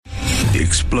the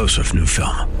explosive new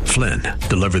film, Flynn,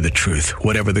 Deliver the Truth,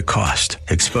 Whatever the Cost,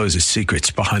 exposes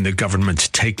secrets behind the government's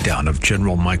takedown of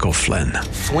General Michael Flynn.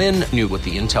 Flynn knew what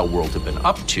the intel world had been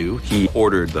up to. He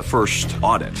ordered the first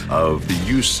audit of the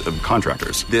use of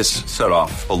contractors. This set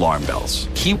off alarm bells.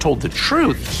 He told the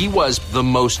truth. He was the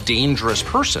most dangerous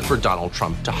person for Donald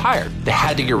Trump to hire. They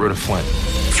had to get rid of Flynn.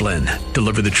 Flynn,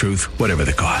 Deliver the Truth, Whatever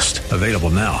the Cost. Available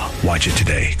now. Watch it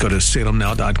today. Go to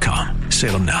salemnow.com.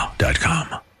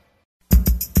 salemnow.com.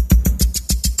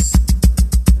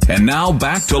 And now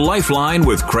back to Lifeline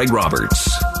with Craig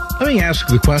Roberts. Let me ask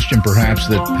the question perhaps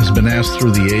that has been asked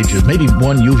through the ages, maybe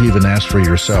one you've even asked for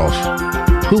yourself.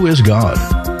 Who is God?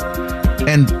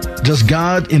 And does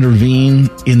God intervene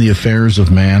in the affairs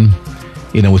of man?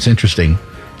 You know, it's interesting.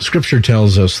 Scripture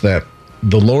tells us that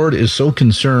the Lord is so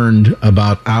concerned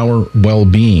about our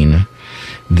well-being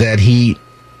that he,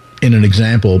 in an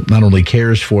example, not only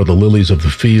cares for the lilies of the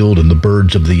field and the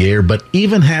birds of the air, but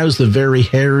even has the very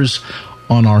hairs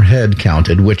on our head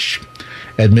counted, which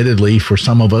admittedly for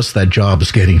some of us that job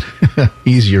is getting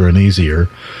easier and easier,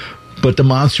 but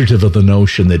demonstrative of the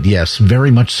notion that yes, very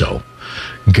much so,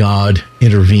 God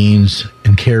intervenes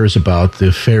and cares about the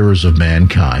affairs of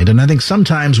mankind. And I think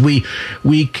sometimes we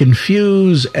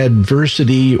confuse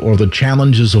adversity or the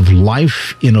challenges of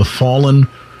life in a fallen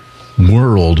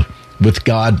world with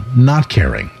God not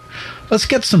caring. Let's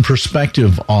get some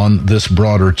perspective on this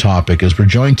broader topic as we're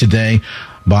joined today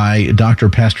by Dr.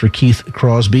 Pastor Keith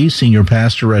Crosby, senior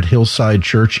pastor at Hillside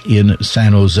Church in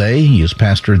San Jose. He has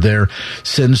pastored there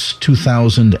since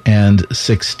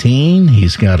 2016.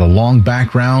 He's got a long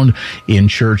background in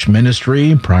church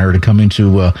ministry. Prior to coming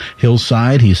to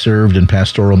Hillside, he served in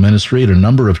pastoral ministry at a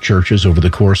number of churches over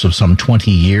the course of some 20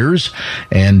 years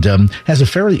and has a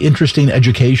fairly interesting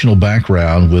educational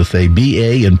background with a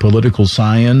BA in political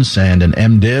science and an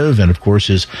MDiv, and of course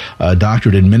his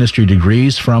doctorate in ministry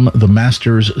degrees from the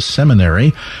Master's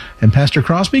Seminary. And Pastor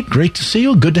Crosby, great to see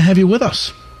you. Good to have you with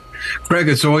us. Greg,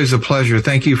 it's always a pleasure.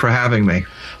 Thank you for having me.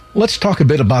 Let's talk a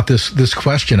bit about this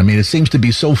question. I mean, it seems to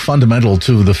be so fundamental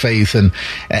to the faith, and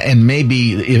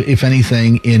maybe, if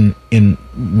anything, in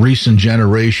recent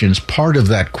generations, part of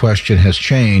that question has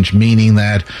changed, meaning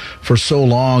that for so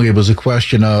long it was a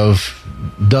question of,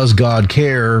 does God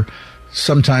care?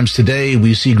 Sometimes today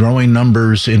we see growing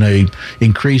numbers in a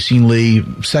increasingly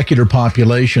secular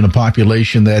population, a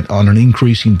population that on an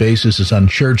increasing basis is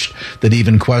unchurched, that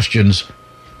even questions,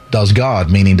 does God,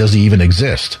 meaning does he even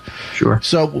exist? Sure.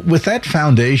 So with that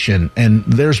foundation, and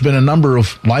there's been a number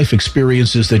of life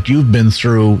experiences that you've been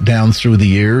through down through the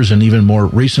years, and even more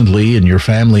recently in your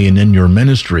family and in your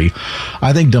ministry,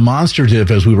 I think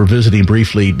demonstrative, as we were visiting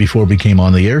briefly before we came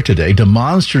on the air today,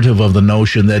 demonstrative of the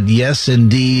notion that yes,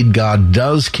 indeed, God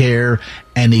does care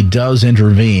and he does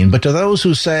intervene. But to those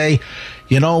who say,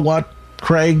 you know what,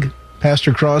 Craig,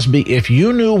 Pastor Crosby, if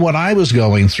you knew what I was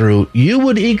going through, you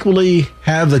would equally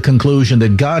have the conclusion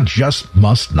that God just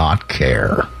must not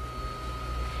care.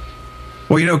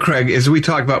 Well, you know, Craig, as we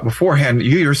talked about beforehand,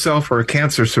 you yourself are a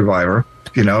cancer survivor,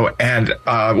 you know, and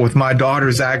with my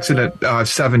daughter's accident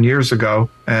 7 years ago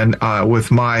and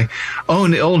with my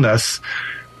own illness,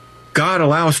 God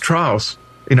allows trials.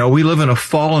 You know, we live in a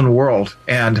fallen world,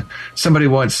 and somebody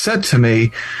once said to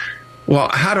me, well,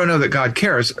 how do I know that God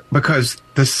cares? Because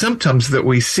the symptoms that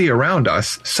we see around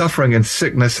us, suffering and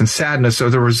sickness and sadness, are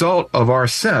the result of our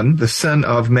sin, the sin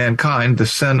of mankind, the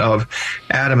sin of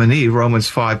Adam and Eve. Romans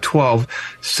 5:12,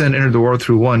 sin entered the world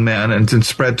through one man and then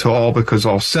spread to all because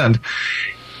all sinned.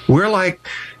 We're like,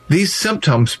 these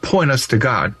symptoms point us to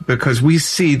God because we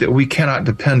see that we cannot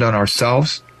depend on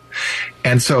ourselves.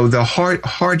 And so the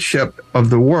hardship of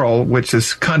the world, which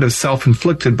is kind of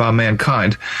self-inflicted by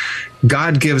mankind,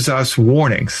 God gives us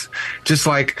warnings. Just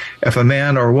like if a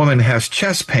man or a woman has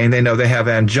chest pain, they know they have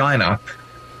angina.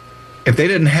 If they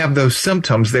didn't have those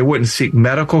symptoms, they wouldn't seek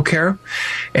medical care.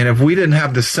 And if we didn't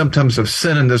have the symptoms of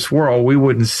sin in this world, we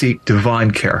wouldn't seek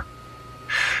divine care.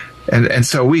 And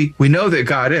so we know that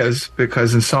God is,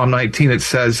 because in Psalm 19 it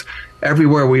says,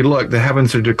 everywhere we look, the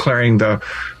heavens are declaring the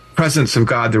presence of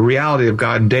God, the reality of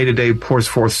God, and day to day pours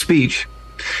forth speech.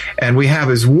 And we have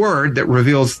his word that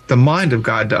reveals the mind of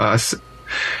God to us.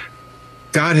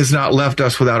 God has not left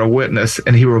us without a witness,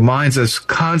 and he reminds us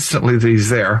constantly that he's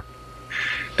there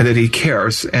and that he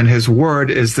cares. And his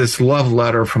word is this love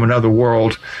letter from another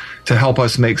world to help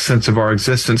us make sense of our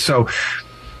existence. So,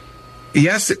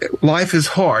 yes, life is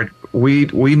hard.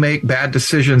 We make bad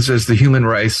decisions as the human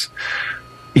race.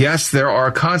 Yes, there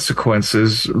are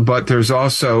consequences, but there's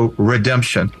also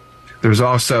redemption. There's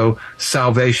also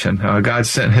salvation. God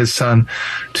sent his son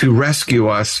to rescue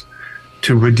us,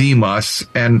 to redeem us.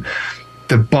 And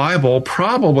the Bible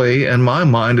probably, in my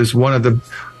mind, is one of the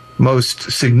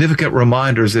most significant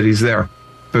reminders that he's there,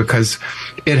 because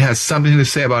it has something to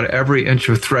say about every inch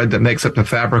of thread that makes up the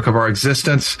fabric of our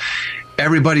existence.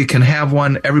 Everybody can have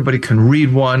one, everybody can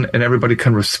read one, and everybody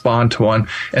can respond to one,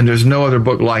 and there's no other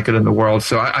book like it in the world.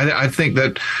 So I think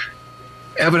that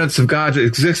evidence of God's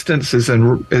existence is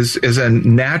a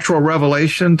natural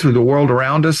revelation to the world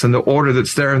around us, and the order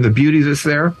that's there and the beauty that's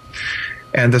there,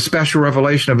 and the special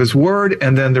revelation of his word,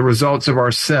 and then the results of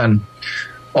our sin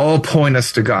all point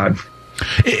us to God.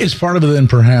 Is part of it then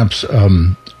perhaps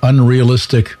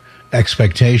unrealistic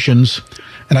expectations?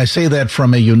 And I say that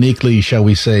from a uniquely, shall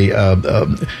we say,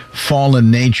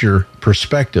 fallen nature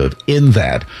perspective, in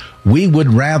that we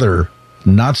would rather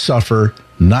not suffer,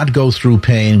 not go through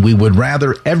pain. We would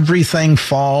rather everything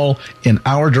fall in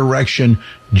our direction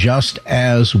just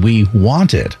as we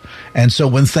want it. And so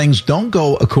when things don't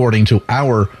go according to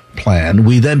our plan,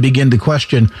 we then begin to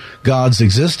question God's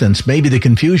existence. Maybe the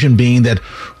confusion being that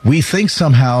we think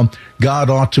somehow God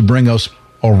ought to bring us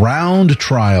around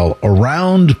trial,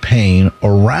 around pain,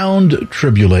 around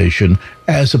tribulation,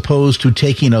 as opposed to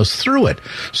taking us through it.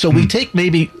 So we take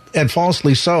maybe, and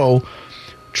falsely so,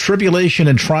 tribulation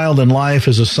and trial in life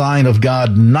is a sign of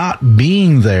God not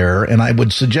being there. And I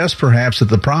would suggest perhaps that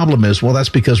the problem is, well, that's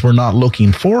because we're not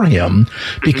looking for him,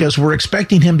 because we're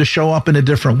expecting him to show up in a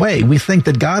different way. We think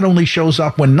that God only shows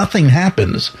up when nothing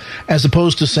happens, as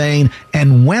opposed to saying,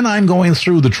 and when I'm going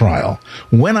through the trial,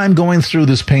 when I'm going through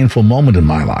this painful moment in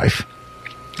my life,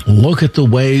 look at the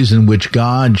ways in which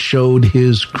God showed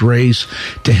his grace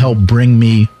to help bring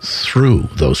me through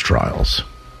those trials.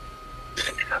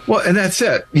 Well, and that's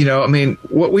it. You know, I mean,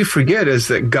 what we forget is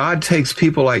that God takes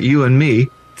people like you and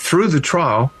me through the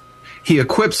trial. He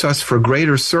equips us for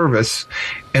greater service.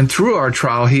 And through our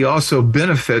trial, he also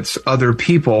benefits other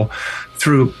people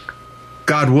through,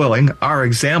 God willing, our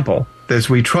example as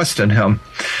we trust in him.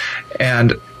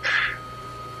 And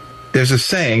there's a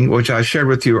saying, which I shared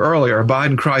with you earlier,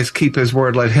 abide in Christ, keep his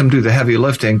word, let him do the heavy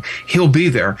lifting. He'll be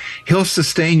there. He'll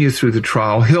sustain you through the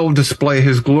trial. He'll display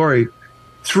his glory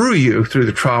through you through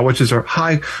the trial, which is our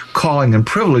high calling and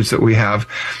privilege that we have.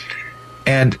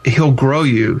 And he'll grow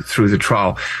you through the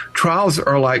trial. Trials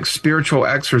are like spiritual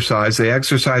exercise. They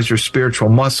exercise your spiritual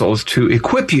muscles to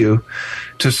equip you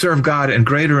to serve God in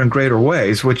greater and greater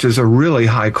ways, which is a really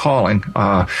high calling.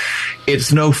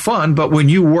 It's no fun, but when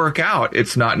you work out,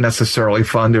 it's not necessarily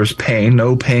fun. There's pain,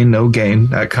 no gain,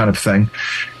 that kind of thing.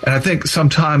 And I think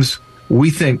sometimes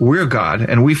we think we're God,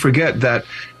 and we forget that,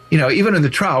 you know, even in the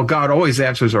trial, God always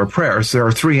answers our prayers. There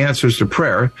are 3 answers to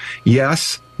prayer: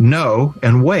 yes, no,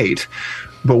 and wait.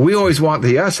 But we always want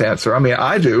the yes answer. I mean,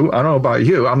 I do. I don't know about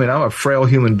you. I mean, I'm a frail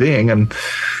human being, and,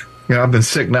 you know, I've been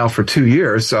sick now for 2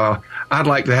 years. I'd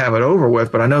like to have it over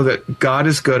with, but I know that God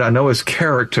is good. I know his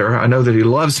character. I know that he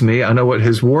loves me. I know what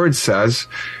his word says.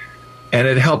 And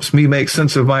it helps me make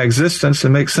sense of my existence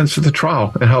and make sense of the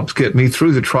trial. It helps get me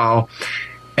through the trial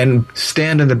and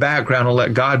stand in the background and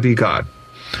let God be God.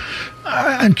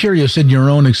 I'm curious, in your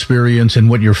own experience and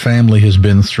what your family has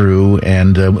been through,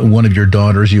 and one of your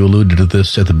daughters, you alluded to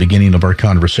this at the beginning of our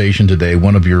conversation today,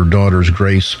 one of your daughters,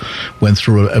 Grace, went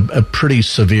through a pretty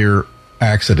severe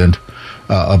accident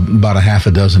about a half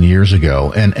a dozen years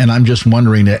ago. And I'm just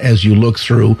wondering, as you look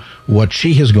through what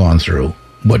she has gone through,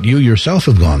 what you yourself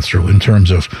have gone through in terms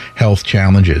of health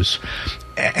challenges,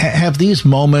 have these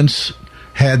moments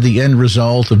had the end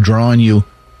result of drawing you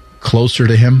closer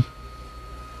to him?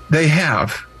 They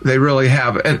have. They really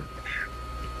have. And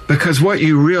because what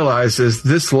you realize is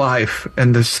this life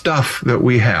and the stuff that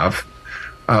we have,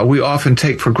 we often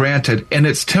take for granted, and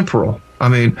it's temporal. I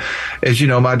mean, as you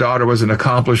know, my daughter was an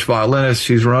accomplished violinist.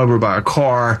 She's run over by a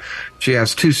car. She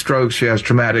has 2 strokes. She has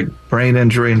traumatic brain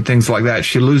injury and things like that.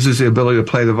 She loses the ability to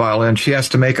play the violin. She has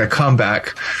to make a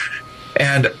comeback.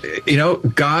 And, you know,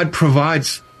 God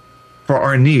provides for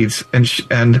our needs.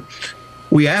 And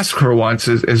we asked her once,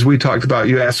 as we talked about,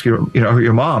 you asked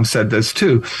your mom said this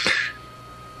too.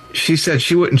 She said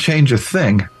she wouldn't change a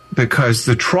thing because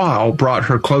the trial brought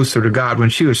her closer to God. When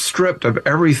she was stripped of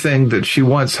everything that she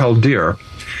once held dear,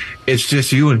 it's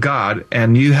just you and God,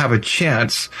 and you have a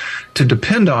chance to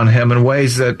depend on him in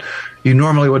ways that you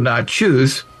normally would not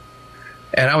choose.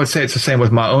 And I would say it's the same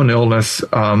with my own illness.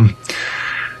 God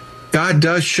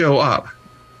does show up.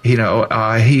 You know,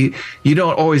 you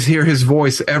don't always hear his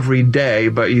voice every day,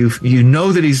 but you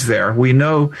know that he's there. We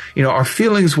know, you know, our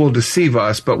feelings will deceive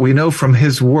us, but we know from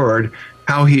his word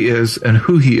how he is and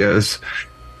who he is.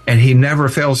 And he never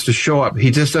fails to show up. He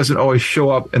just doesn't always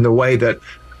show up in the way that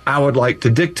I would like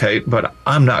to dictate, but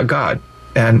I'm not God.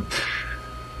 And,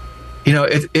 you know,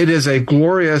 it is a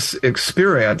glorious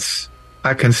experience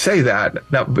I can say that.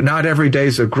 Now, but not every day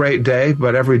is a great day,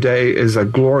 but every day is a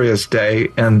glorious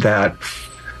day, and that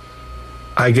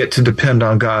I get to depend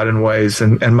on God in ways,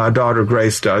 and my daughter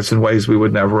Grace does in ways we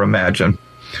would never imagine.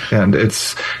 And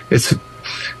it's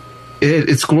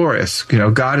glorious. You know,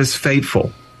 God is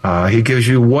faithful. He gives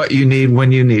you what you need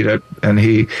when you need it, and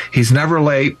he's never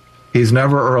late. He's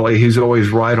never early. He's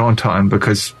always right on time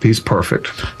because he's perfect.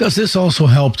 Does this also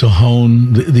help to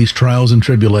hone these trials and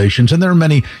tribulations? And there are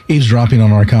many eavesdropping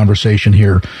on our conversation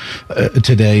here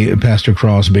today, Pastor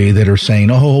Crosby, that are saying,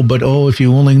 if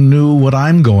you only knew what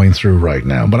I'm going through right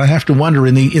now. But I have to wonder,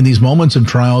 in these moments of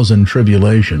trials and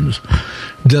tribulations,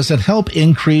 does it help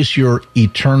increase your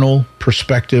eternal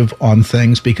perspective on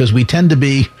things? Because we tend to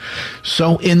be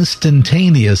so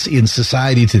instantaneous in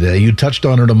society today. You touched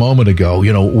on it a moment ago.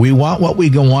 You know, we want what we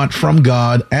want from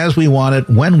God as we want it,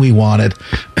 when we want it.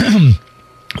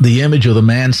 The image of the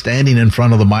man standing in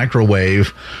front of the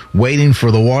microwave, waiting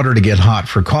for the water to get hot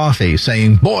for coffee,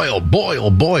 saying, boil,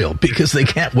 boil, boil, because they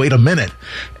can't wait a minute.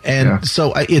 And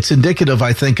so it's indicative,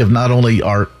 I think, of not only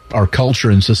our culture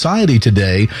and society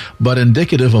today, but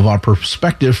indicative of our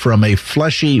perspective from a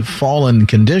fleshy, fallen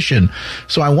condition.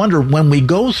 So I wonder, when we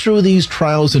go through these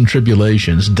trials and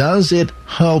tribulations, does it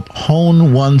help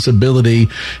hone one's ability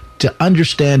to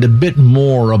understand a bit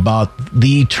more about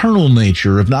the eternal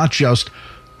nature of not just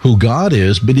who God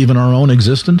is, but even our own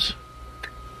existence?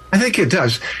 I think it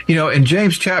does. You know, in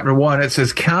James chapter 1, it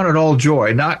says, count it all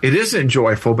joy. It isn't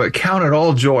joyful, but count it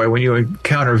all joy when you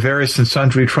encounter various and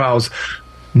sundry trials,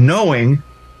 knowing,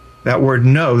 that word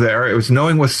know there, it was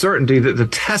knowing with certainty that the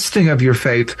testing of your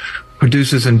faith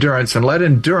produces endurance, and let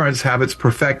endurance have its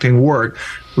perfecting work,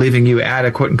 leaving you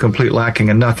adequate and complete, lacking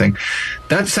in nothing.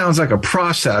 That sounds like a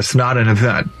process, not an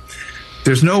event.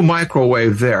 There's no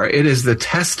microwave there. It is the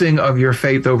testing of your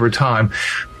faith over time.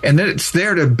 And then it's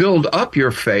there to build up your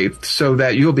faith so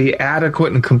that you'll be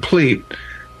adequate and complete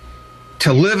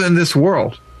to live in this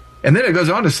world. And then it goes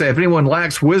on to say, if anyone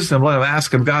lacks wisdom, let him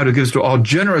ask of God, who gives to all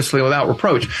generously without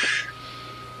reproach.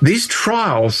 These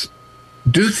trials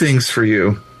do things for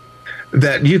you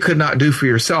that you could not do for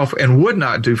yourself and would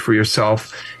not do for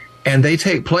yourself. And they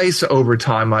take place over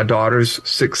time. My daughter's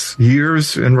 6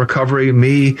 years in recovery,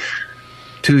 me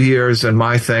 2 years and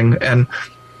my thing. And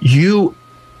you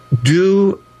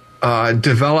do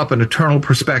develop an eternal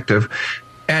perspective.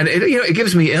 And it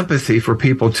gives me empathy for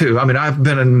people too. I mean, I've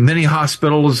been in many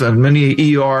hospitals and many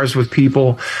ERs with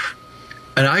people,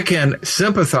 and I can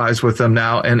sympathize with them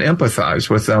now and empathize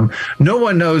with them. No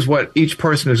one knows what each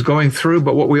person is going through,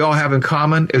 but what we all have in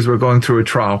common is we're going through a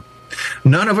trial.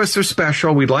 None of us are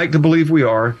special. We'd like to believe we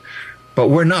are, but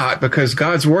we're not, because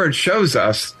God's word shows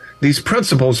us these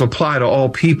principles apply to all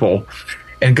people,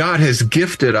 and God has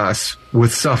gifted us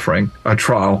with suffering, a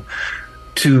trial,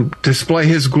 to display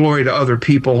his glory to other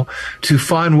people, to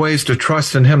find ways to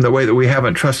trust in him the way that we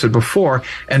haven't trusted before,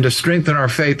 and to strengthen our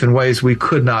faith in ways we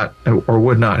could not or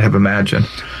would not have imagined.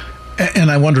 And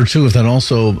I wonder, too, if that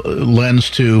also lends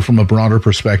to, from a broader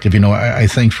perspective, I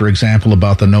think, for example,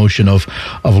 about the notion of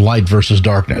light versus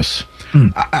darkness.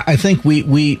 I think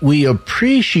we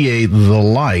appreciate the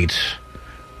light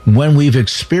when we've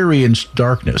experienced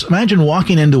darkness. Imagine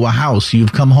walking into a house.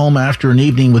 You've come home after an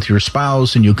evening with your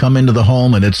spouse, and you come into the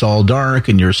home and it's all dark,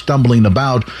 and you're stumbling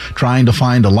about trying to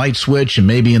find a light switch, and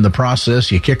maybe in the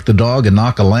process you kick the dog and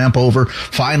knock a lamp over.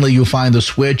 Finally you find the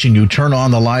switch and you turn on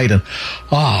the light, and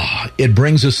it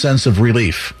brings a sense of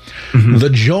relief. Mm-hmm. The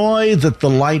joy that the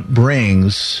light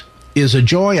brings is a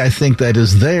joy, I think, that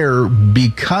is there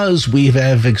because we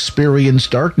have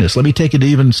experienced darkness. Let me take it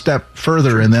even a step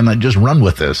further, and then I just run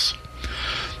with this.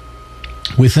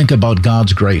 We think about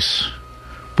God's grace.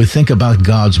 We think about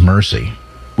God's mercy.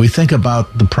 We think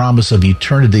about the promise of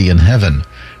eternity in heaven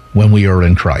when we are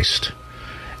in Christ.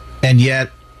 And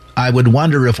yet, I would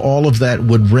wonder if all of that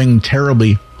would ring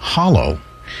terribly hollow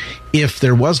if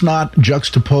there was not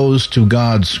juxtaposed to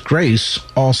God's grace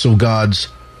also God's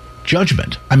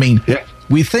judgment. I mean,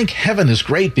 we think heaven is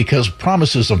great because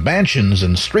promises of mansions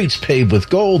and streets paved with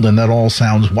gold, and that all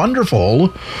sounds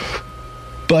wonderful,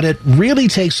 but it really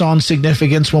takes on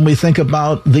significance when we think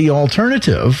about the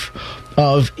alternative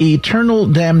of eternal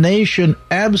damnation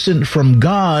absent from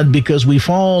God because we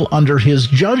fall under his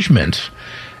judgment.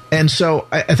 And so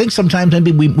I think sometimes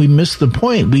maybe we miss the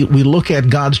point. We look at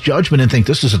God's judgment and think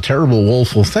this is a terrible,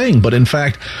 woeful thing. But in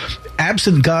fact,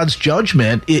 absent God's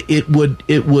judgment, it would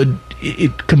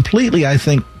completely, I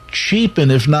think,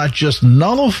 cheapen, if not just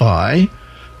nullify,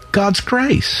 God's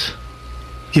grace.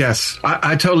 Yes,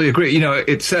 I totally agree.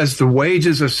 It says the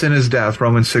wages of sin is death,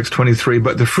 Romans 6:23,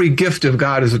 but the free gift of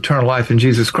God is eternal life in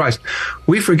Jesus Christ.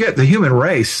 We forget the human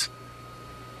race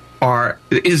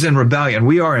is in rebellion.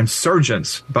 We are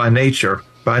insurgents by nature.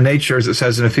 By nature, as it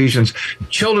says in Ephesians,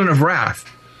 children of wrath.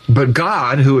 But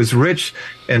God, who is rich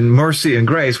in mercy and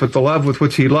grace, with the love with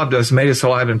which he loved us, made us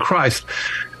alive in Christ.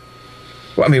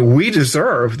 I mean, we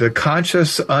deserve the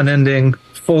conscious, unending,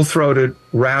 full-throated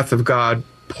wrath of God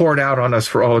poured out on us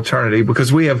for all eternity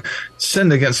because we have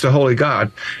sinned against a holy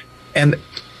God. And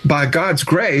by God's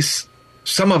grace,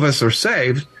 some of us are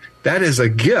saved. That is a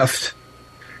gift.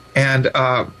 And,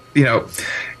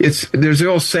 there's the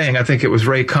old saying, I think it was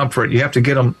Ray Comfort, you have to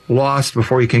get them lost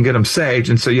before you can get them saved.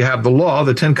 And so you have the law,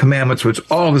 the 10 Commandments, which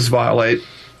all of us violate.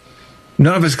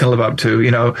 None of us can live up to.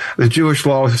 The Jewish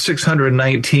law was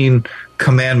 619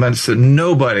 commandments that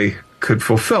nobody could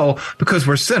fulfill because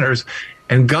we're sinners.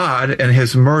 And God, in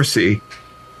his mercy,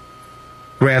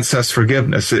 grants us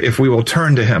forgiveness if we will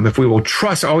turn to him, if we will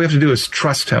trust. All we have to do is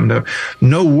trust him.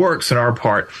 No works on our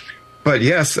part. But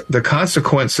yes, the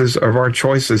consequences of our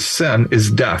choices, sin, is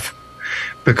death,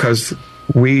 because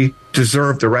we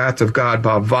deserve the wrath of God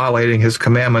by violating his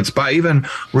commandments, by even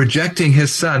rejecting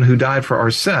his son who died for our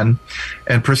sin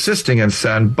and persisting in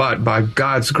sin. But by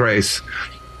God's grace,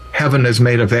 heaven is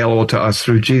made available to us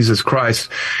through Jesus Christ.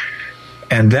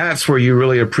 And that's where you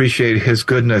really appreciate his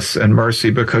goodness and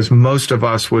mercy, because most of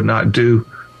us would not do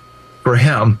for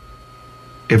him,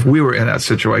 if we were in that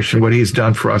situation, what he's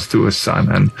done for us through his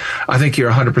son. And I think you're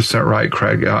 100% right,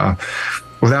 Craig.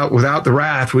 Without the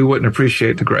wrath, we wouldn't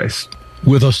appreciate the grace.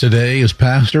 With us today is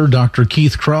Pastor Dr.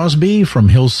 Keith Crosby from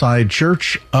Hillside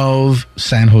Church of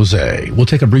San Jose. We'll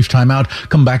take a brief time out,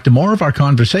 come back to more of our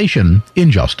conversation in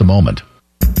just a moment.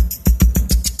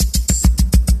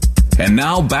 And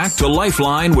now back to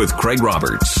Lifeline with Craig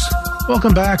Roberts.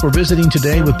 Welcome back. We're visiting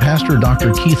today with Pastor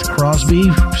Dr. Keith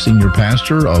Crosby, Senior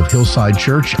Pastor of Hillside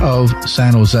Church of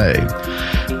San Jose.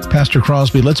 Pastor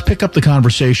Crosby, let's pick up the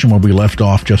conversation where we left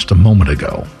off just a moment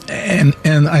ago. And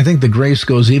I think the grace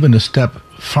goes even a step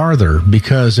farther,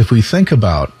 because if we think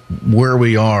about where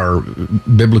we are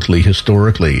biblically,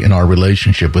 historically, in our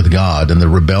relationship with God and the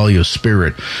rebellious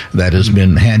spirit that has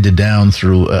been handed down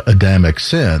through Adamic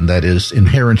sin that is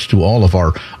inherent to all of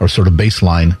our sort of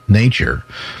baseline nature.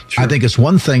 Sure. I think it's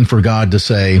one thing for God to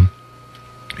say,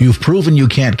 you've proven you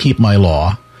can't keep my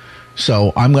law,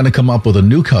 so I'm going to come up with a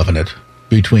new covenant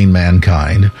between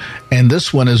mankind, and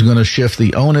this one is going to shift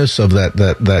the onus of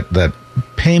that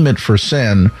payment for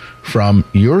sin from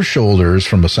your shoulders,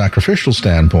 from a sacrificial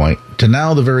standpoint, to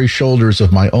now the very shoulders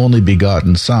of my only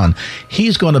begotten son.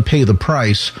 He's going to pay the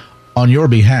price on your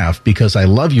behalf because I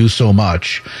love you so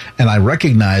much, and I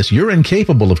recognize you're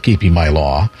incapable of keeping my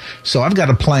law, so I've got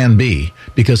a plan B,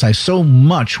 because I so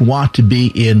much want to be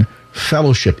in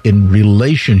fellowship, in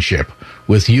relationship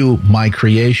with you, my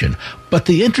creation. But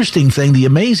the interesting thing, the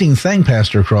amazing thing,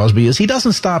 Pastor Crosby, is he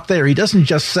doesn't stop there. He doesn't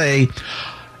just say,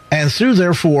 and through,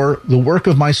 therefore, the work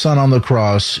of my son on the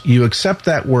cross, you accept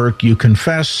that work, you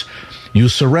confess, you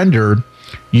surrender,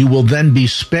 you will then be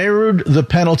spared the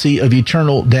penalty of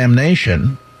eternal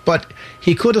damnation. But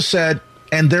he could have said,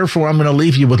 and therefore I'm going to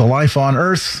leave you with a life on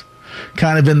earth,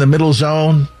 kind of in the middle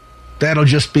zone. That'll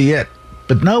just be it.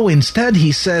 But no, instead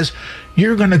he says,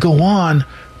 you're going to go on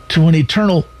to an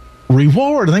eternal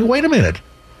reward. I think, wait a minute.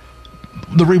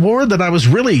 The reward that I was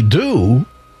really due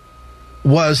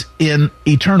was in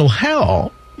eternal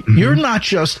hell. Mm-hmm. You're not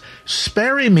just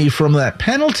sparing me from that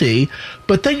penalty,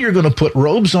 but then you're going to put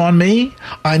robes on me.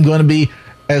 I'm going to be,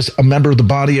 as a member of the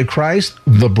body of Christ,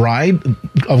 the bride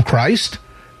of Christ,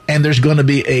 and there's going to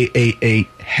be a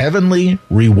heavenly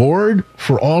reward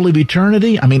for all of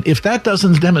eternity. I mean, if that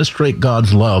doesn't demonstrate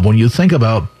God's love, when you think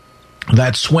about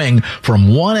that swing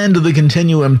from one end of the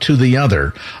continuum to the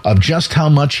other of just how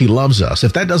much he loves us,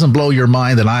 if that doesn't blow your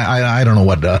mind, then I don't know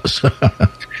what does.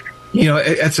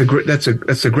 That's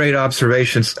a great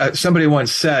observation. Somebody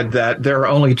once said that there are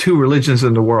only two religions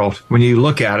in the world when you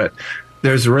look at it.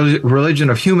 There's a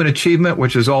religion of human achievement,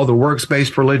 which is all the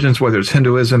works-based religions, whether it's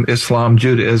Hinduism, Islam,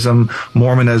 Judaism,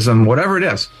 Mormonism, whatever it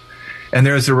is. And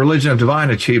there's the religion of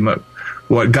divine achievement,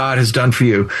 what God has done for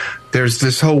you. There's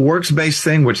this whole works-based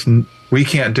thing, which we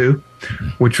can't do,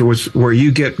 which was where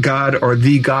you get God or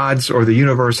the gods or the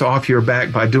universe off your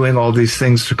back by doing all these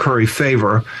things to curry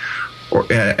favor.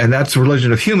 And that's the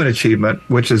religion of human achievement,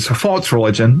 which is a false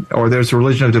religion. Or there's a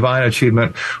religion of divine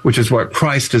achievement, which is what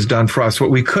Christ has done for us,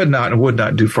 what we could not and would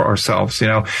not do for ourselves,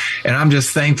 And I'm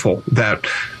just thankful that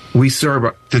we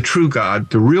serve the true God,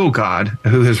 the real God,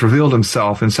 who has revealed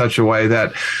himself in such a way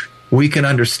that we can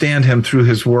understand him through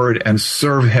his word and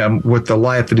serve him with the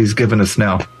life that he's given us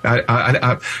now.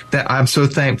 I'm so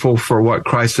thankful for what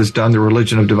Christ has done, the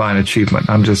religion of divine achievement.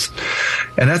 And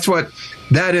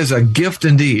that is a gift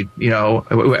indeed.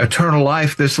 Eternal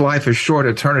life, this life is short,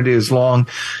 eternity is long,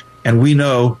 and we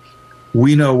know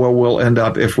where we'll end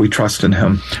up if we trust in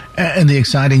him. And the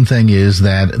exciting thing is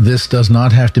that this does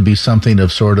not have to be something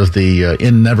of sort of the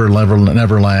in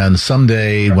Neverland,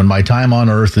 someday when my time on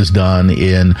earth is done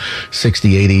in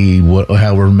 60, 80,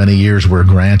 however many years we're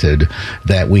granted,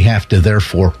 that we have to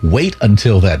therefore wait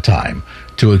until that time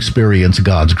to experience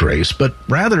God's grace. But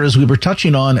rather, as we were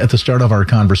touching on at the start of our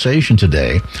conversation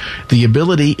today, the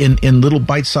ability in little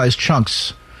bite-sized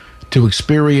chunks to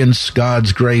experience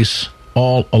God's grace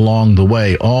all along the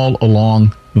way, all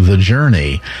along the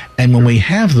journey. And when we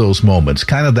have those moments,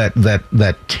 kind of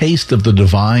that taste of the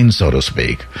divine, so to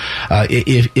speak,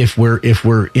 if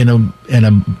we're in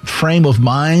a frame of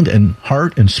mind and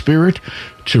heart and spirit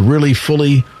to really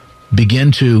fully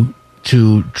begin to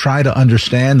try to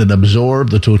understand and absorb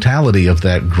the totality of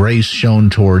that grace shown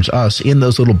towards us in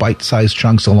those little bite-sized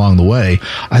chunks along the way,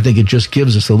 I think it just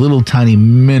gives us a little tiny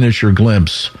miniature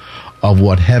glimpse of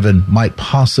what heaven might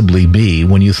possibly be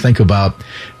when you think about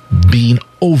being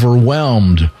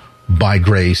overwhelmed by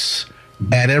grace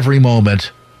at every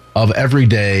moment of every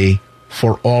day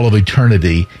for all of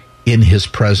eternity in his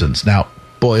presence. Now,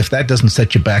 boy, if that doesn't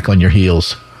set you back on your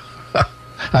heels,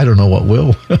 I don't know what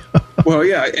will. Well,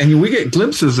 yeah, and we get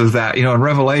glimpses of that, in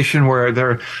Revelation, where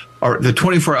there are the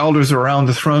 24 elders around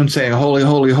the throne saying, "Holy,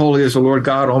 holy, holy is the Lord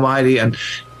God Almighty," and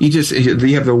you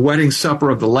have the wedding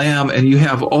supper of the Lamb, and you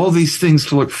have all these things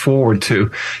to look forward to,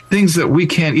 things that we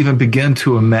can't even begin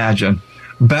to imagine,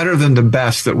 better than the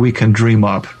best that we can dream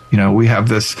up. We have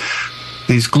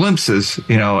these glimpses,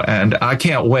 and I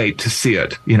can't wait to see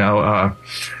it. One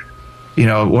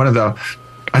of the,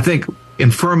 I think,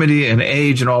 infirmity and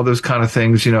age and all those kind of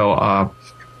things,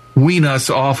 wean us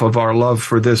off of our love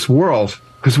for this world,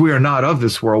 because we are not of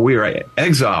this world. We are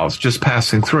exiles just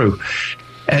passing through.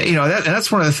 And,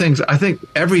 that's one of the things I think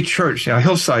every church,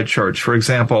 Hillside Church, for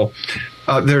example,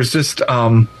 there's just,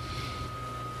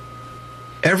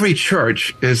 every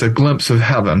church is a glimpse of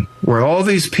heaven, where all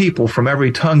these people from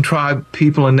every tongue, tribe,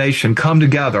 people, and nation come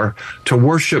together to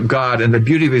worship God in the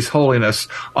beauty of his holiness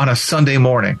on a Sunday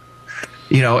morning.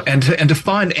 And to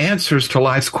find answers to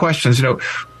life's questions.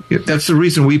 That's the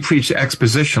reason we preach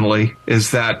expositionally,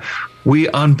 is that we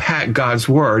unpack God's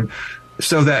word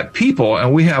so that people,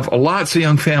 and we have lots of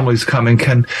young families coming,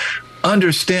 can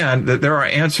understand that there are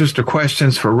answers to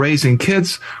questions for raising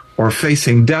kids or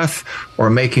facing death or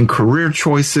making career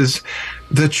choices.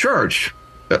 The church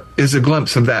is a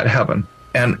glimpse of that heaven.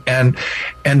 And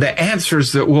the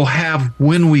answers that we'll have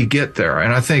when we get there.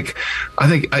 And I think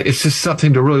it's just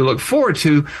something to really look forward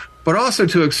to, but also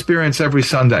to experience every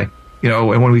Sunday, and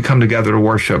when we come together to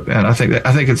worship. And I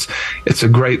think it's a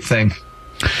great thing.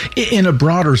 In a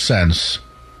broader sense,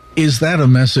 is that a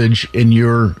message in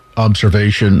your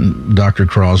observation, Dr.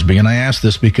 Crosby? And I ask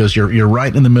this because you're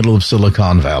right in the middle of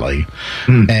Silicon Valley,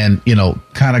 and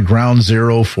kind of ground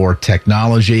zero for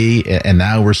technology. And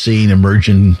now we're seeing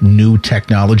emerging new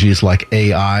technologies like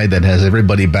AI that has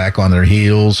everybody back on their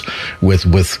heels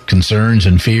with concerns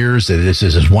and fears that this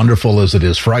is as wonderful as it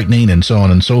is frightening, and so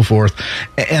on and so forth.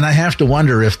 And I have to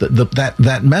wonder if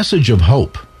that message of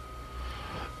hope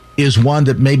is one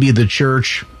that maybe the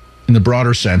church, in the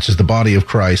broader sense, as the body of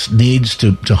Christ, needs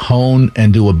to hone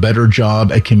and do a better job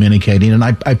at communicating. And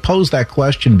I pose that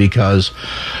question because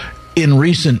in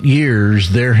recent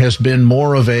years, there has been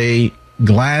more of a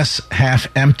glass half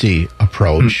empty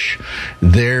approach.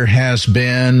 There has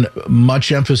been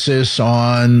much emphasis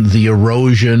on the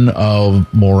erosion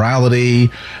of morality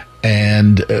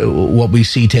and what we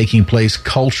see taking place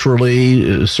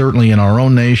culturally, certainly in our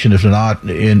own nation, if not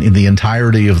in the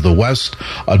entirety of the West,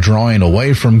 a drawing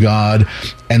away from God.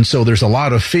 And so there's a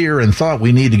lot of fear and thought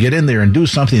we need to get in there and do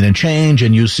something and change.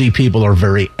 And you see people are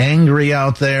very angry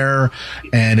out there,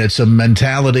 and it's a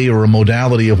mentality or a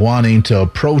modality of wanting to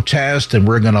protest, and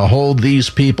we're going to hold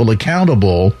these people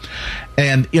accountable.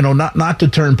 And, not to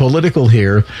turn political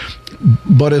here,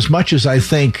 but as much as I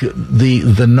think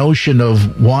the notion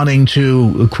of wanting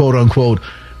to, quote unquote,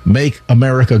 make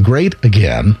America great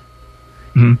again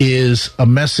is a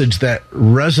message that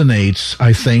resonates,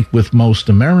 I think, with most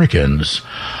Americans,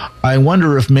 I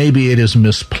wonder if maybe it is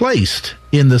misplaced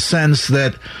in the sense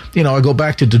that, I go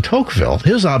back to de Tocqueville,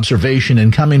 his observation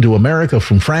in coming to America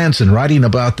from France and writing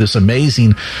about this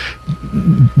amazing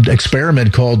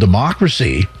experiment called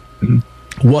democracy.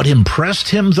 What impressed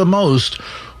him the most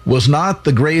was not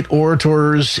the great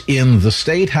orators in the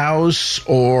State House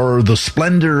or the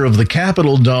splendor of the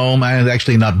Capitol Dome, and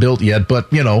actually not built yet, but,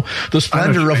 the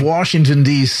splendor of Washington,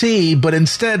 D.C., but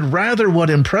instead, rather what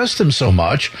impressed him so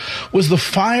much was the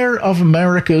fire of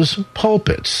America's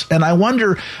pulpits. And I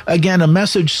wonder, again, a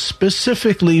message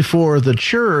specifically for the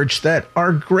church that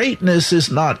our greatness is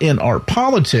not in our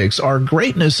politics. Our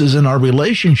greatness is in our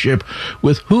relationship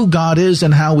with who God is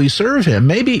and how we serve him.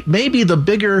 Maybe the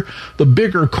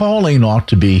bigger calling ought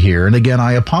to be here. And again,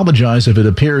 I apologize if it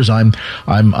appears I'm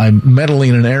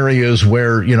meddling in areas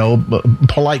where,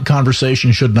 polite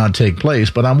conversation should not take place.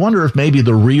 But I wonder if maybe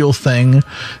the real thing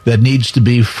that needs to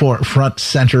be front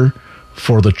center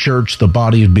for the church, the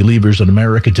body of believers in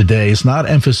America today, is not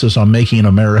emphasis on making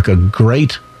America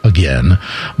great again,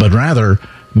 but rather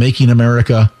making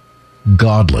America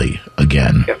godly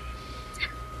again. Yep.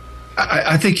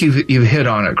 I think you've hit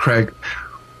on it, Craig.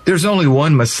 There's only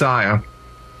one Messiah,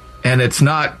 and it's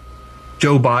not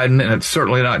Joe Biden, and it's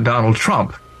certainly not Donald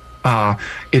Trump.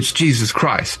 It's Jesus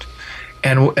Christ.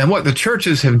 And what the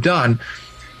churches have done,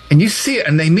 and you see it,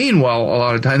 and they mean well a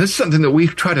lot of times. This is something that we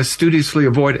try to studiously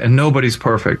avoid, and nobody's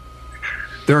perfect.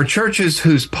 There are churches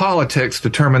whose politics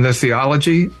determine their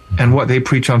theology and what they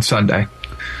preach on Sunday.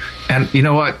 And you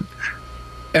know what?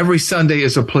 Every Sunday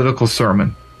is a political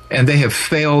sermon. And they have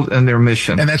failed in their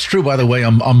mission. And that's true, by the way,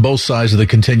 on both sides of the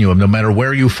continuum. No matter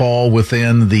where you fall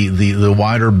within the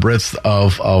wider breadth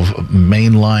of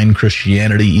mainline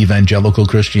Christianity, evangelical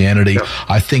Christianity, yeah.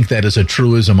 I think that is a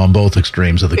truism on both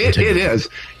extremes of the continuum.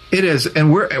 It is.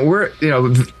 And we're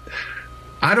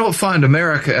I don't find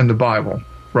America in the Bible,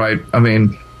 right? I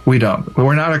mean, we don't.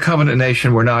 We're not a covenant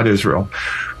nation. We're not Israel.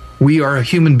 We are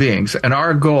human beings. And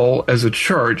our goal as a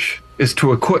church is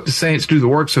to equip the saints to do the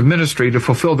works of ministry to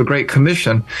fulfill the Great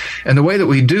Commission. And the way that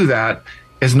we do that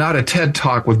is not a TED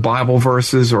Talk with Bible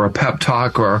verses or a pep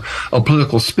talk or a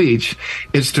political speech.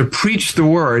 It's to preach the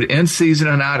word in season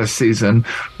and out of season,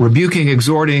 rebuking,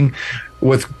 exhorting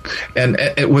with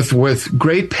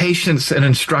great patience and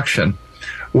instruction.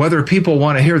 Whether people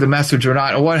want to hear the message or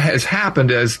not. And what has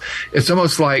happened is it's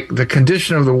almost like the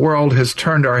condition of the world has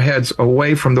turned our heads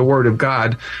away from the Word of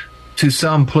God to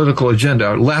some political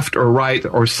agenda, left or right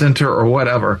or center or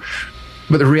whatever.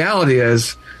 But the reality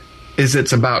is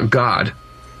it's about God.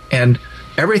 And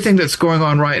everything that's going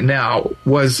on right now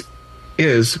is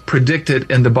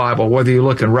predicted in the Bible, whether you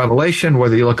look in Revelation,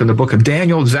 whether you look in the book of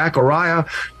Daniel, Zechariah,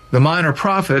 the minor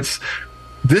prophets.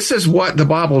 This is what the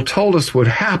Bible told us would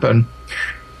happen.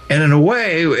 And in a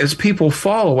way, as people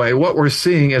fall away, what we're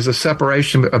seeing is a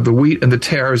separation of the wheat and the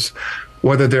tares,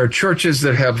 whether they're churches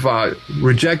that have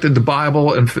rejected the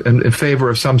Bible in favor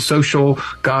of some social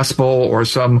gospel or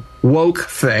some woke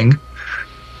thing.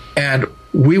 And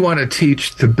we want to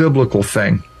teach the biblical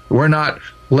thing. We're not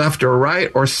left or right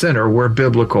or center. We're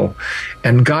biblical.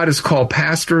 And God has called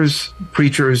pastors,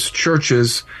 preachers,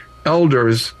 churches,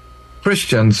 elders,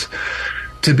 Christians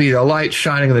to be the light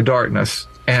shining in the darkness.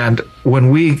 And when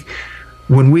we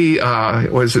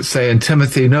what does it say in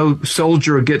Timothy? No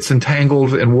soldier gets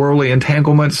entangled in worldly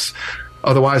entanglements.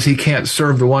 Otherwise, he can't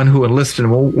serve the one who enlisted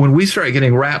him. Well, when we start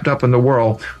getting wrapped up in the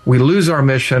world, we lose our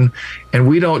mission and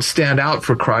we don't stand out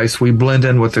for Christ. We blend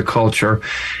in with the culture.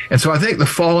 And so I think the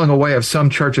falling away of some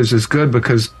churches is good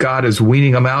because God is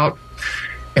weaning them out.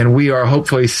 And we are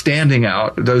hopefully standing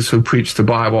out, those who preach the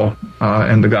Bible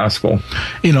and the gospel.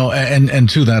 And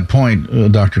to that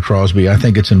point, Dr. Crosby, I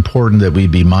think it's important that we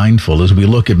be mindful as we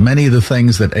look at many of the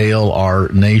things that ail our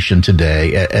nation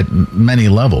today at many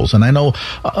levels. And I know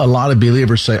a lot of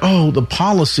believers say, the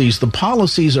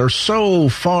policies are so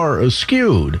far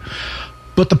askewed.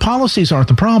 But the policies aren't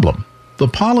the problem. The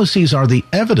policies are the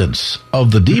evidence of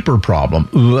the deeper problem,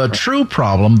 the true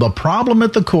problem, the problem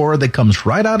at the core that comes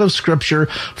right out of Scripture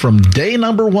from day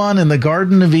number 1 in the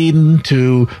Garden of Eden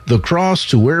to the cross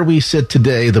to where we sit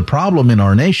today. The problem in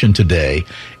our nation today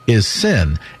is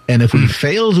sin. And if we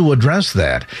fail to address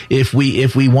that, if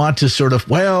we want to sort of,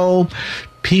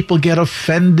 people get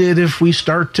offended if we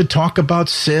start to talk about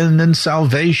sin and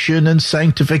salvation and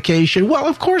sanctification. Well,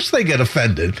 of course they get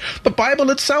offended. The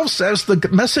Bible itself says the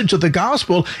message of the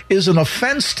gospel is an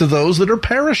offense to those that are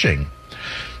perishing.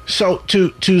 So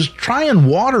to try and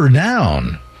water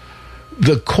down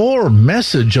the core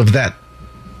message of that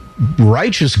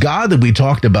righteous God that we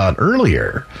talked about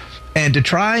earlier, and to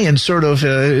try and sort of,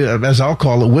 as I'll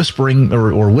call it, whispering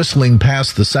or whistling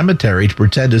past the cemetery to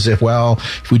pretend as if,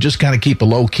 if we just kind of keep a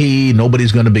low key,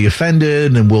 nobody's going to be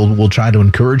offended, and we'll try to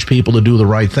encourage people to do the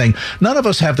right thing. None of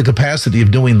us have the capacity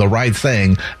of doing the right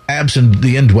thing absent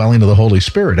the indwelling of the Holy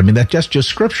Spirit. I mean, that's just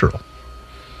scriptural.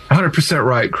 100%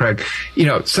 right, Craig.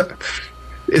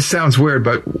 it sounds weird,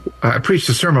 but I preached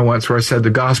a sermon once where I said the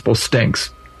gospel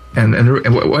stinks. And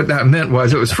what that meant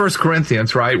was, it was 1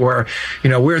 Corinthians, right, where,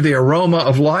 we're the aroma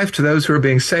of life to those who are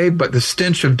being saved, but the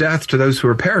stench of death to those who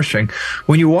are perishing.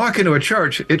 When you walk into a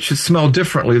church, it should smell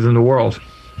differently than the world.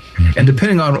 And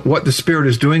depending on what the Spirit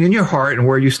is doing in your heart and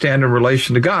where you stand in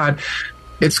relation to God,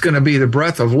 it's going to be the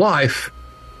breath of life,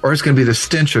 or it's going to be the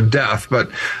stench of death. But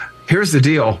here's the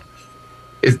deal.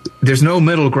 There's no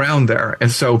middle ground there.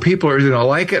 And so people are either going to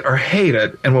like it or hate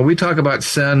it. And when we talk about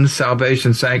sin,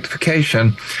 salvation,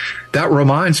 sanctification, that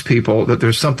reminds people that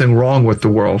there's something wrong with the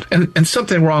world and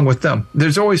something wrong with them.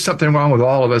 There's always something wrong with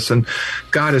all of us, and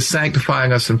God is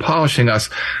sanctifying us and polishing us.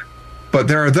 But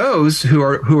there are those who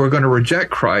are going to reject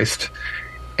Christ.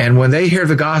 And when they hear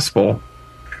the gospel,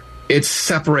 it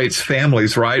separates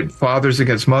families, right? Fathers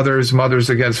against mothers,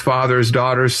 mothers against fathers,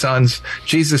 daughters, sons.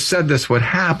 Jesus said this would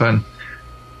happen.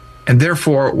 And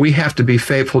therefore, we have to be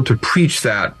faithful to preach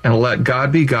that and let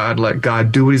God be God, let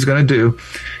God do what he's going to do.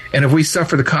 And if we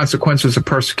suffer the consequences of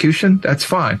persecution, that's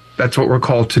fine. That's what we're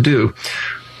called to do.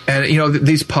 And,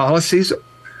 these policies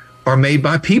are made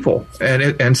by people,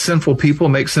 and sinful people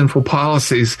make sinful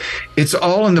policies. It's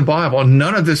all in the Bible.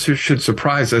 None of this should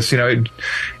surprise us.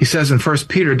 He says in 1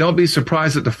 Peter, don't be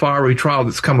surprised at the fiery trial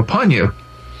that's come upon you.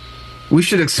 We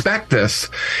should expect this.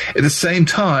 At the same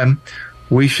time,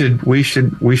 we should preach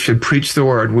the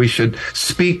word. We should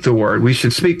speak the word. We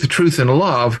should speak the truth in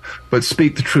love, but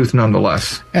speak the truth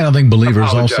nonetheless. And I think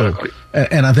believers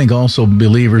also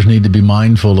believers need to be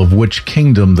mindful of which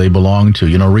kingdom they belong to.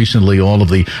 Recently all of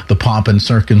the pomp and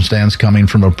circumstance coming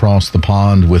from across the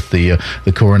pond with the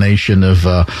coronation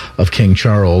of King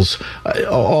Charles,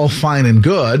 all fine and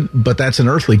good, but that's an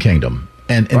earthly kingdom.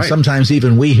 And right. Sometimes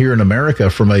even we here in America,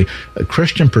 from a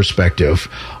Christian perspective,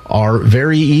 are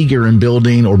very eager in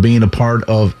building or being a part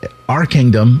of our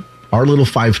kingdom, our little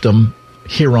fiefdom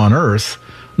here on earth,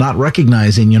 not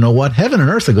recognizing, heaven and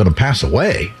earth are going to pass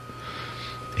away.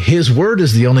 His word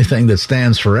is the only thing that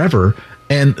stands forever.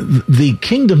 And the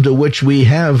kingdom to which we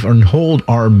have and hold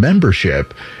our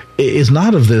membership is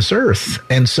not of this earth.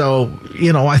 And so,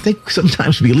 I think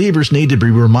sometimes believers need to be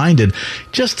reminded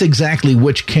just exactly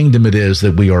which kingdom it is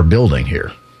that we are building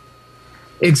here.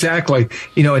 Exactly.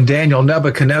 In Daniel,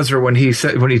 Nebuchadnezzar, when he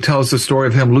tells the story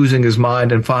of him losing his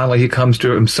mind, and finally he comes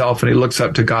to himself and he looks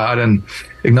up to God and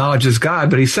acknowledges God,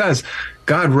 but he says,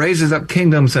 God raises up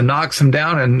kingdoms and knocks them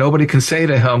down, and nobody can say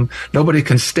to him, nobody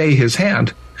can stay his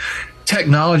hand.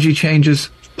 Technology changes,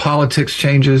 politics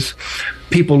changes,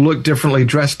 people look differently,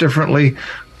 dress differently,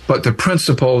 but the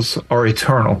principles are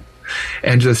eternal.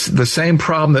 And just the same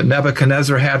problem that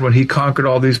Nebuchadnezzar had when he conquered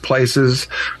all these places,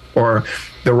 or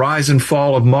the rise and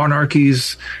fall of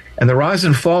monarchies and the rise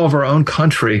and fall of our own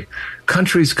country.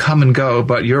 Countries come and go,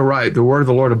 but you're right. The word of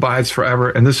the Lord abides forever.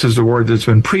 And this is the word that's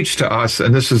been preached to us.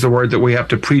 And this is the word that we have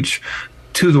to preach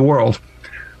to the world,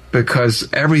 because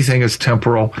everything is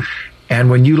temporal. And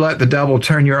when you let the devil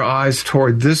turn your eyes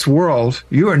toward this world,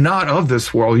 you are not of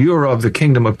this world. You are of the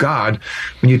kingdom of God.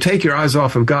 When you take your eyes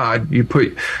off of God,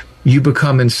 you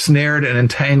become ensnared and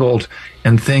entangled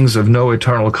in things of no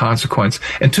eternal consequence.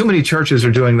 And too many churches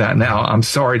are doing that now, I'm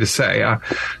sorry to say. And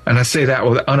I say that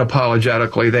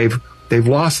unapologetically. They've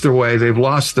lost their way. They've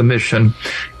lost the mission.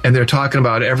 And they're talking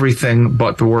about everything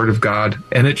but the word of God.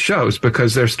 And it shows,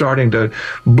 because they're starting to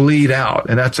bleed out.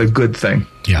 And that's a good thing.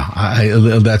 Yeah,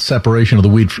 that separation of the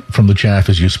wheat from the chaff,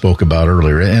 as you spoke about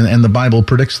earlier. And the Bible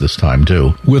predicts this time,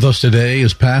 too. With us today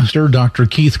is Pastor Dr.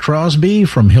 Keith Crosby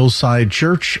from Hillside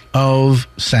Church of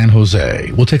San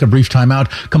Jose. We'll take a brief time out,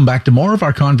 come back to more of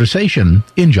our conversation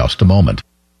in just a moment.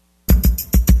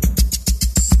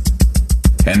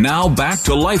 And now back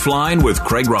to Lifeline with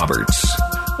Craig Roberts.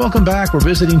 Welcome back. We're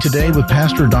visiting today with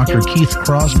Pastor Dr. Keith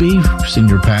Crosby,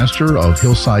 Senior Pastor of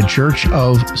Hillside Church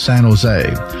of San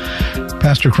Jose.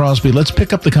 Pastor Crosby, let's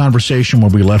pick up the conversation where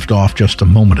we left off just a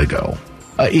moment ago.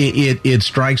 It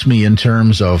strikes me in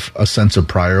terms of a sense of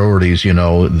priorities.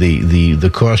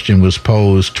 The question was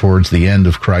posed towards the end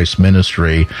of Christ's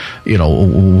ministry.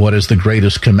 What is the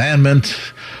greatest commandment?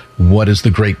 What is the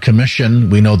Great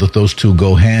Commission? We know that those two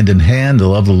go hand in hand, to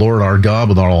love the Lord our God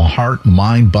with our heart,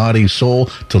 mind, body, soul,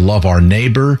 to love our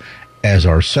neighbor as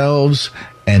ourselves,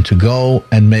 and to go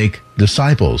and make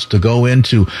disciples, to go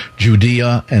into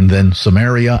Judea and then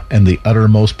Samaria and the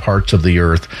uttermost parts of the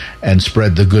earth and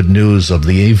spread the good news of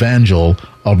the evangel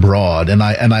abroad. And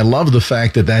I love the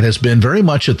fact that has been very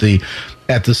much at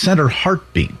the center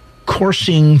heartbeat,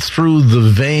 coursing through the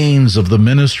veins of the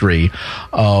ministry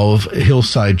of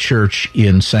Hillside Church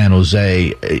in San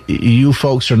Jose. You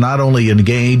folks are not only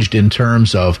engaged in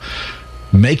terms of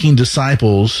making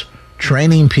disciples,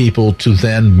 training people to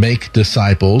then make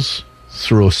disciples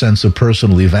through a sense of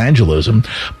personal evangelism,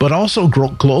 but also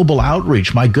global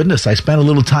outreach. My goodness, I spent a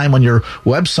little time on your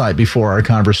website before our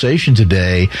conversation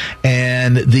today,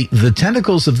 and the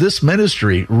tentacles of this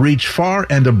ministry reach far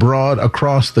and abroad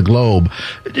across the globe.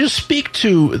 Just speak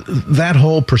to that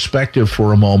whole perspective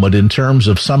for a moment in terms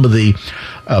of some of the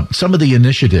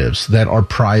initiatives that are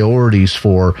priorities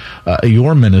for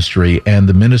your ministry and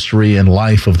the ministry and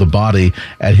life of the body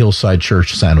at Hillside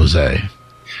Church San Jose.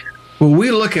 Well,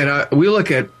 we look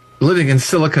at living in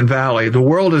Silicon Valley. The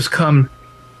world has come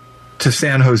to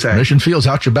San Jose. Mission Field's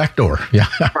out your back door. Yeah,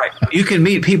 right. You can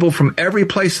meet people from every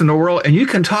place in the world, and you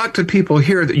can talk to people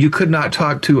here that you could not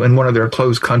talk to in one of their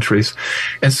closed countries.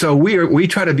 And so we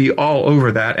try to be all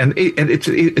over that, and it's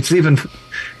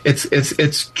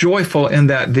joyful in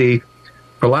that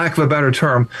for lack of a better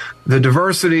term, the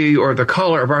diversity or the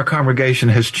color of our congregation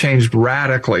has changed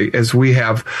radically as we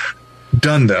have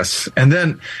done this. And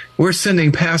then we're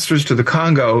sending pastors to the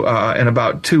Congo in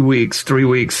about 3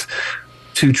 weeks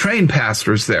to train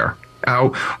pastors there.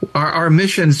 Our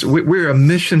missions, we're a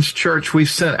missions church. We've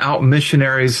sent out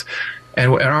missionaries,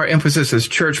 and our emphasis is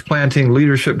church planting,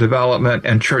 leadership development,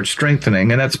 and church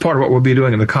strengthening. And that's part of what we'll be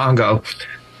doing in the Congo.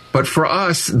 But for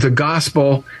us, the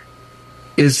gospel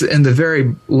is in the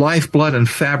very lifeblood and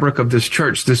fabric of this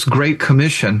church, this great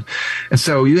commission. And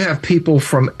so you have people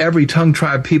from every tongue,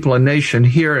 tribe, people, and nation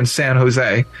here in San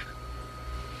Jose.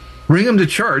 Bring them to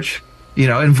church,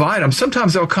 invite them.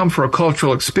 Sometimes they'll come for a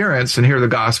cultural experience and hear the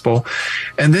gospel.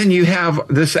 And then you have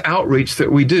this outreach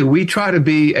that we do. We try to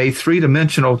be a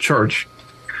three-dimensional church.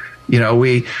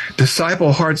 We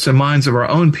disciple hearts and minds of our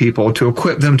own people to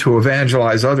equip them to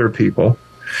evangelize other people.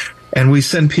 And we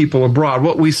send people abroad.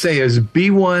 What we say is be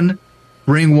one,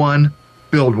 bring one,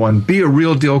 build one. Be a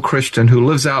real deal Christian who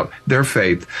lives out their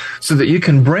faith so that you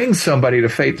can bring somebody to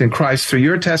faith in Christ through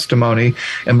your testimony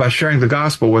and by sharing the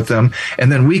gospel with them. And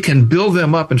then we can build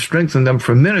them up and strengthen them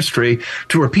for ministry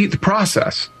to repeat the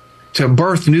process, to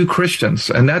birth new Christians.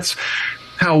 And that's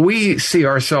how we see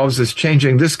ourselves as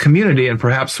changing this community and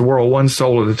perhaps the world one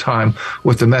soul at a time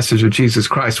with the message of Jesus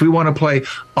Christ. We want to play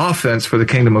offense for the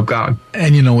kingdom of God.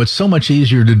 And, it's so much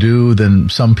easier to do than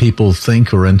some people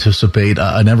think or anticipate.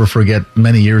 I never forget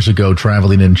many years ago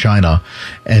traveling in China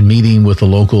and meeting with a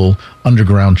local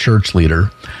underground church leader.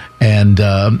 And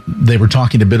they were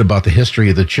talking a bit about the history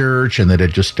of the church and that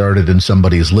it just started in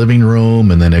somebody's living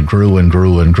room and then it grew and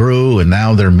grew and grew. And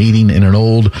now they're meeting in an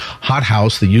old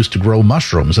hothouse that used to grow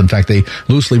mushrooms. In fact, they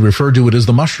loosely refer to it as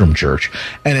the mushroom church.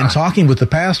 And in talking with the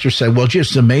pastor said, well,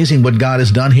 just amazing what God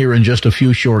has done here in just a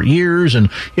few short years. And,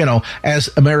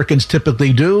 as Americans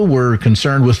typically do, we're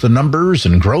concerned with the numbers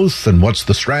and growth and what's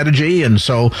the strategy. And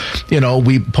so,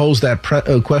 we posed that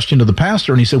question to the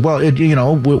pastor and he said, well,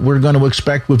 we're going to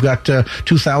expect we've got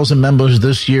 2,000 members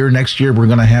this year. Next year, we're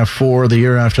going to have 4. The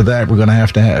year after that,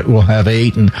 we'll have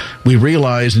 8. And we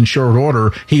realized in short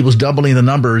order, he was doubling the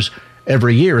numbers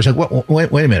every year. It's like,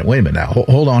 wait a minute now.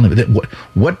 Hold on.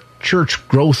 What church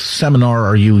growth seminar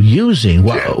are you using?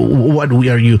 What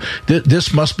are you?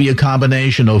 This must be a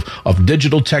combination of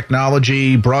digital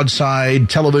technology, broadside,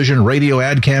 television, radio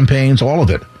ad campaigns, all of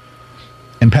it.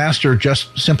 And Pastor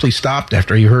just simply stopped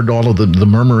after he heard all of the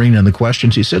murmuring and the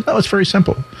questions. He said, no, it's very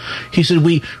simple. He said,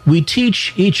 we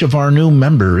teach each of our new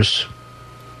members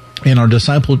in our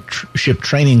discipleship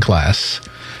training class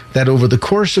that over the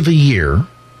course of a year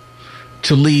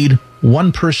to lead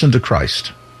one person to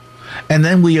Christ. And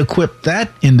then we equip that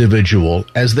individual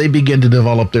as they begin to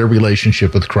develop their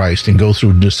relationship with Christ and go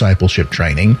through discipleship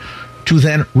training to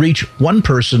then reach one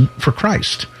person for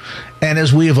Christ. And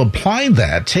as we have applied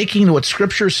that, taking what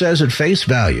Scripture says at face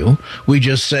value, we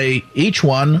just say, each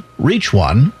one, reach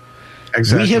one.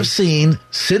 Exactly. We have seen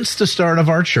since the start of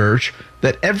our church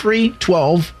that every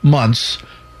 12 months,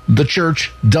 the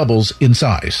church doubles in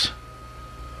size.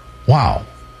 Wow.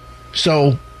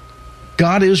 So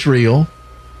God is real.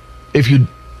 If you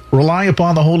rely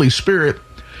upon the Holy Spirit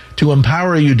to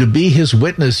empower you to be his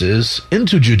witnesses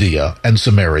into Judea and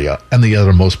Samaria and the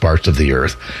othermost parts of the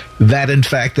earth, that in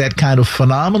fact, that kind of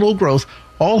phenomenal growth,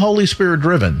 all Holy Spirit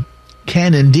driven,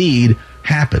 can indeed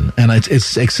happen. And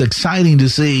it's exciting to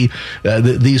see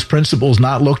these principles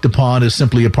not looked upon as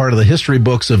simply a part of the history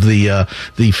books of the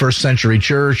first century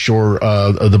church or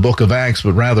the book of Acts,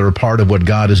 but rather a part of what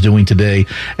God is doing today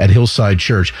at Hillside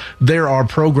Church. There are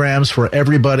programs for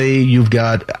everybody. You've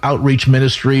got outreach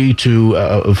ministry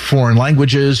to foreign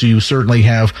languages. You certainly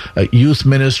have youth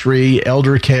ministry,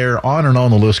 elder care, on and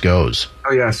on the list goes.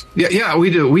 Oh, yes. Yeah,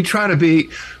 we do. We try to be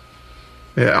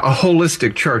a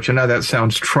holistic church. I know that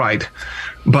sounds trite,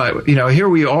 but here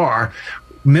we are.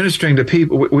 ministering to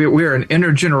people. We are an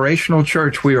intergenerational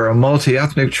church. We are a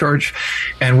multi-ethnic church,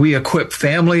 and we equip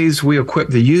families. We equip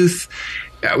the youth.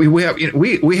 We even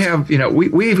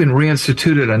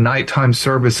reinstituted a nighttime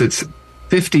service. It's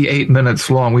 58 minutes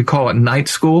long. We call it Night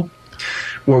School,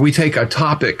 where we take a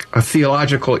topic, a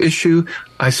theological issue.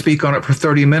 I speak on it for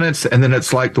 30 minutes, and then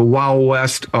it's like the Wild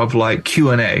West of like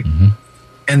Q&A. Mm-hmm.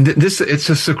 And it's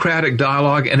a Socratic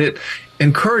dialogue, and it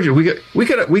encourages. We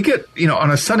get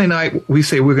on a Sunday night, we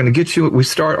say we're going to get you. We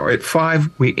start at 5,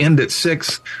 we end at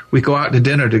 6. We go out to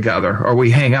dinner together, or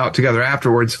we hang out together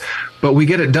afterwards. But we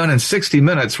get it done in 60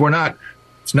 minutes.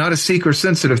 It's not a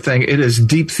seeker-sensitive thing. It is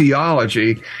deep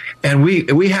theology, and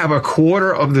we have a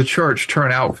quarter of the church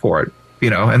turn out for it.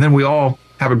 And then we all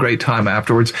have a great time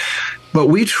afterwards. But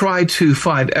we try to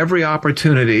find every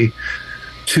opportunity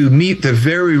to meet the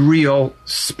very real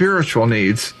spiritual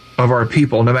needs of our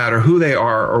people, no matter who they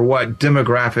are or what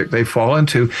demographic they fall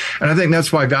into. And I think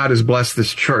that's why God has blessed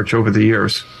this church over the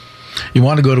years. You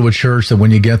want to go to a church that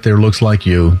when you get there looks like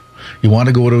you. You want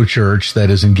to go to a church that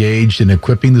is engaged in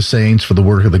equipping the saints for the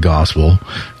work of the gospel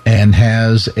and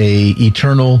has a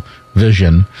eternal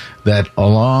vision that,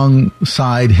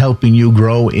 alongside helping you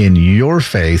grow in your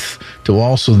faith, to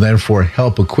also therefore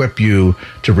help equip you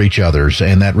to reach others.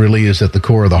 And that really is at the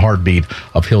core of the heartbeat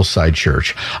of Hillside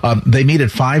Church. They meet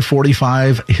at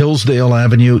 545 Hillsdale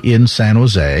Avenue in San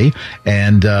Jose,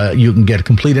 and you can get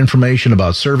complete information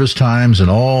about service times and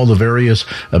all the various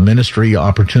ministry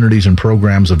opportunities and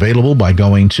programs available by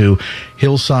going to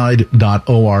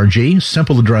hillside.org.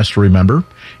 Simple address to remember.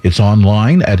 It's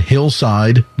online at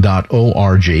hillside.org,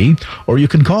 or you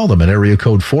can call them at area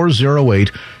code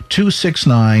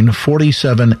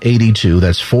 408-269-4782.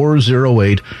 That's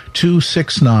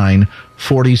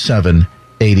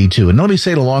 408-269-4782. And let me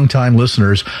say to longtime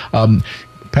listeners,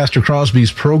 Pastor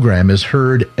Crosby's program is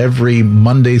heard every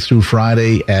Monday through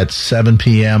Friday at 7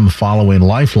 p.m. following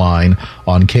Lifeline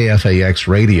on KFAX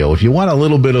radio. If you want a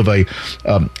little bit of a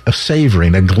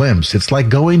savoring, a glimpse, it's like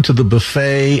going to the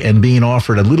buffet and being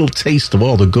offered a little taste of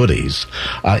all the goodies.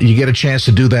 You get a chance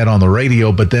to do that on the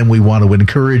radio, but then we want to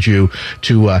encourage you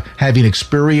to, having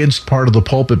experienced part of the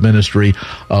pulpit ministry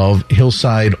of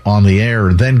Hillside on the air,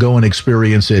 and then go and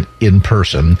experience it in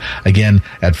person. Again,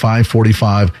 at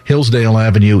 545 Hillsdale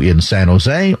Avenue in San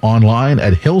Jose, online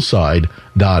at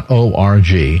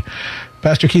hillside.org.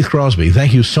 Pastor Keith Crosby,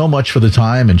 thank you so much for the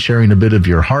time and sharing a bit of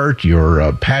your heart,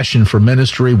 your passion for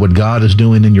ministry, what God is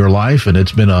doing in your life, and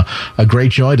it's been a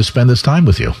great joy to spend this time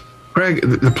with you. Greg,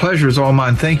 the pleasure is all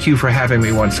mine. Thank you for having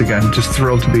me once again. Just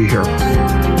thrilled to be here.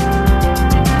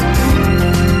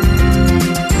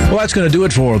 Well, that's going to do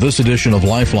it for this edition of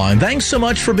Lifeline. Thanks so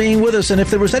much for being with us. And if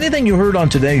there was anything you heard on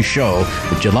today's show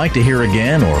that you'd like to hear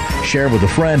again or share with a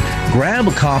friend, grab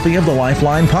a copy of the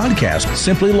Lifeline podcast.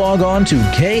 Simply log on to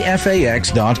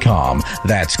KFAX.com.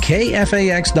 That's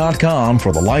KFAX.com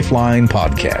for the Lifeline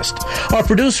podcast. Our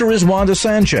producer is Wanda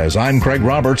Sanchez. I'm Craig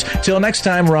Roberts. Till next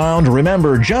time round,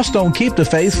 remember, just don't keep the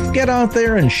faith. Get out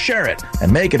there and share it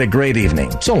and make it a great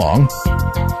evening. So long.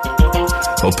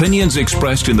 Opinions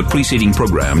expressed in the preceding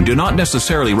program do not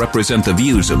necessarily represent the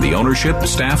views of the ownership,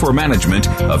 staff, or management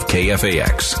of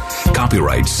KFAX.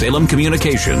 Copyright Salem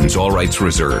Communications, all rights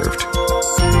reserved.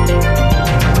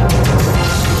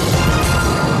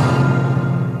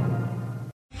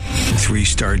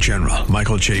 3-star General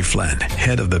Michael J. Flynn,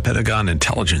 head of the Pentagon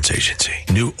Intelligence Agency,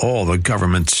 knew all the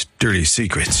government's dirty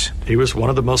secrets. He was one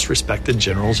of the most respected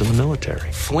generals in the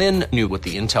military. Flynn knew what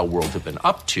the intel world had been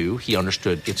up to. He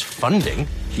understood its funding.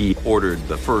 He ordered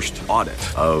the first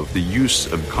audit of the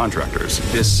use of contractors.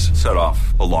 This set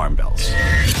off alarm bells.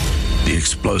 The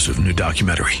explosive new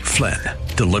documentary, Flynn,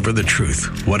 Deliver the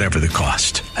Truth, Whatever the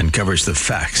Cost, uncovers the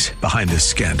facts behind this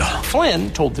scandal.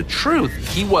 Flynn told the truth.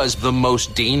 He was the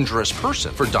most dangerous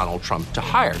person for Donald Trump to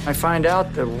hire. I find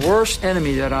out the worst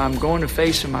enemy that I'm going to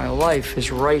face in my life is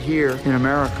right here in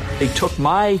America. They took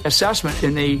my assessment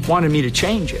and they wanted me to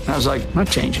change it. And I was like, I'm not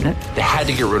changing it. They had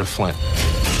to get rid of Flynn.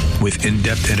 With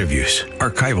in-depth interviews,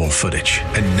 archival footage,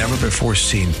 and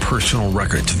never-before-seen personal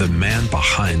records of the man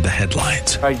behind the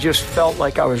headlines. I just felt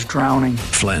like I was drowning.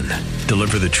 Flynn,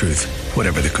 Deliver the Truth,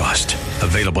 Whatever the Cost.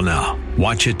 Available now.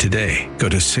 Watch it today. Go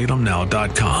to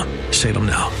salemnow.com.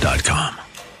 salemnow.com.